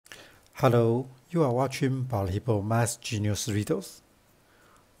Hello, you are watching Balahippo Math Genius Riddles.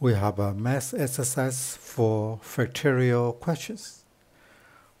 We have a math exercise for factorial questions.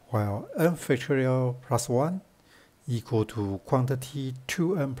 While n factorial plus 1 equal to quantity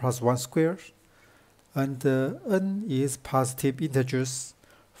 2n plus 1 squared, and n is positive integers,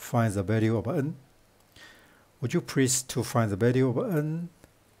 find the value of n. Would you please to find the value of n,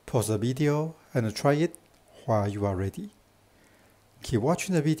 pause the video and try it while you are ready. Keep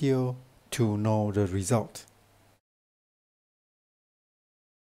watching the video to know the result.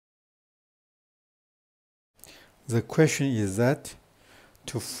 The question is that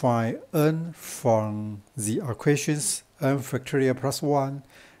to find n from the equations n factorial plus 1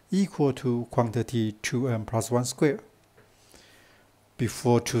 equal to quantity 2n plus 1 squared.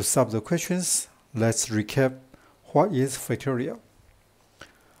 Before to solve the questions, let's recap what is factorial.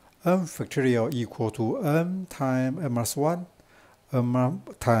 N factorial equal to n times n minus 1, n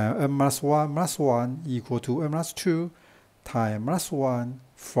times n minus 1 equal to n minus 2 times minus 1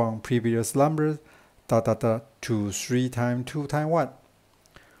 from previous numbers to 3 times 2 times 1.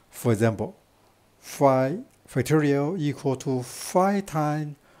 For example, 5 factorial equal to 5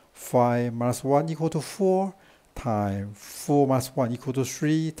 times 5 minus 1 equal to 4 times 4 minus 1 equal to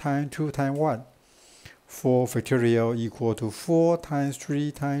 3 times 2 times 1. 4 factorial equal to 4 times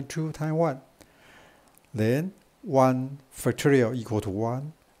 3 times 2 times 1. Then 1 factorial equal to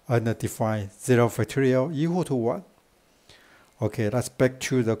 1 and define 0 factorial equal to 1. Okay, let's back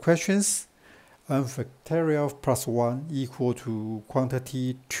to the questions. N factorial plus 1 equal to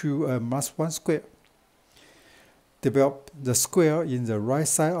quantity 2n minus 1 squared. Develop the square in the right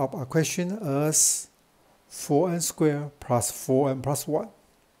side of equation as 4n squared plus 4n plus 1.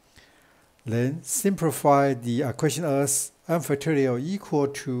 Then simplify the equation as n factorial equal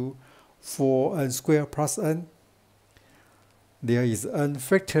to 4n squared plus n. There is n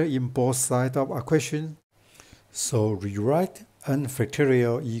factor in both sides of equation, so rewrite n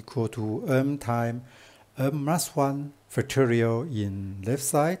factorial equal to n times n minus 1 factorial in left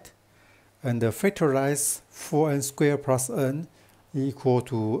side, and factorize 4n squared plus n equal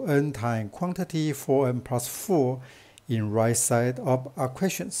to n times quantity 4n plus 4 in right side of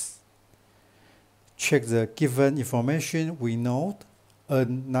equations. Check the given information. We note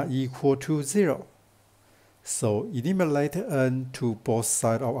n not equal to 0. So eliminate n to both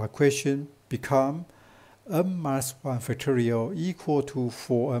sides of equation, become n minus 1 factorial equal to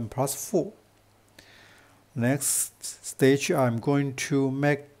 4n plus 4. Next stage, I'm going to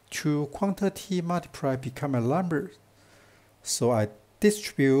make two quantity multiply become a number. So I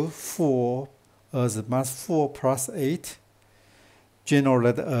distribute 4 as minus 4 plus 8.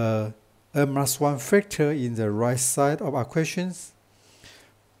 Generate a n minus 1 factor in the right side of equations.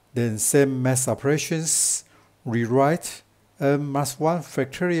 Then same math operations, rewrite n minus 1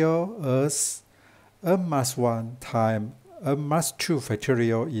 factorial as n minus 1 times n minus 2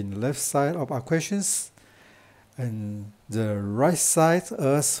 factorial in left side of equations, and the right side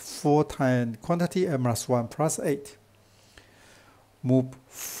as 4 times quantity n minus 1 plus 8. Move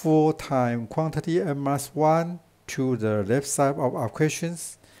 4 times quantity n minus 1 to the left side of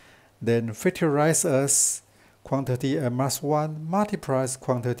equations, then factorize as quantity n minus 1 multiplies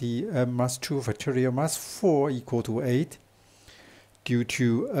quantity n minus 2 factorial minus 4 equal to 8. Due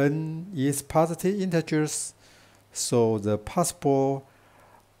to n is positive integers, so the possible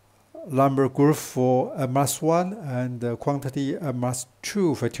number group for n minus 1 and the quantity n minus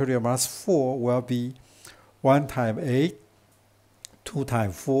 2 factorial minus 4 will be 1 times 8, 2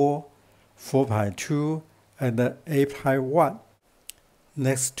 times 4, 4 times 2, and 8 times 1.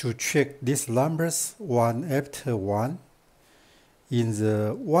 Next, to check these numbers one after one. In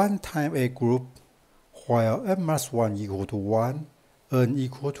the 1 times 8 group, while n minus 1 equal to 1, n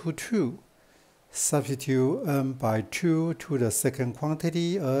equal to 2. Substitute n by 2 to the second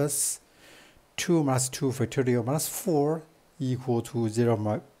quantity as 2 minus 2 factorial minus 4 equal to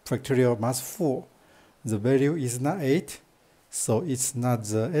 0 factorial minus 4. The value is not 8, so it's not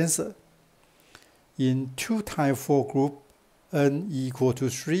the answer. In 2 times 4 group, n equal to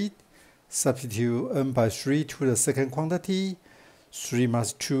 3. Substitute n by 3 to the second quantity. 3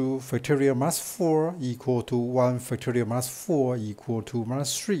 minus 2 factorial minus 4 equal to 1 factorial minus 4 equal to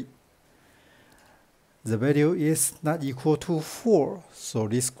minus 3. The value is not equal to 4, so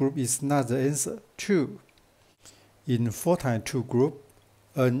this group is not the answer, 2. In 4 times 2 group,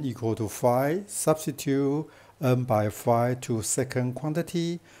 n equal to 5. Substitute n by 5 to second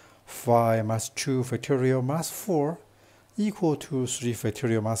quantity. 5 minus 2 factorial minus 4 equal to 3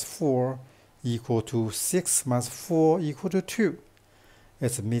 factorial minus 4 equal to 6 minus 4 equal to 2.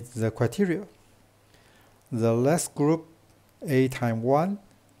 It meets the criteria. The last group, 8 times 1,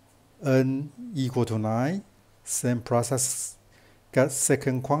 n equal to 9. Same process, got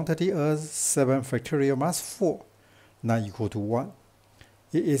second quantity as 7 factorial minus 4, not equal to 1.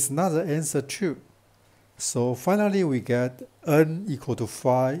 It is not the answer too. So finally we get n equal to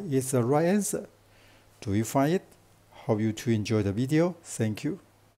 5 is the right answer. Do you find it? Hope you to enjoy the video. Thank you.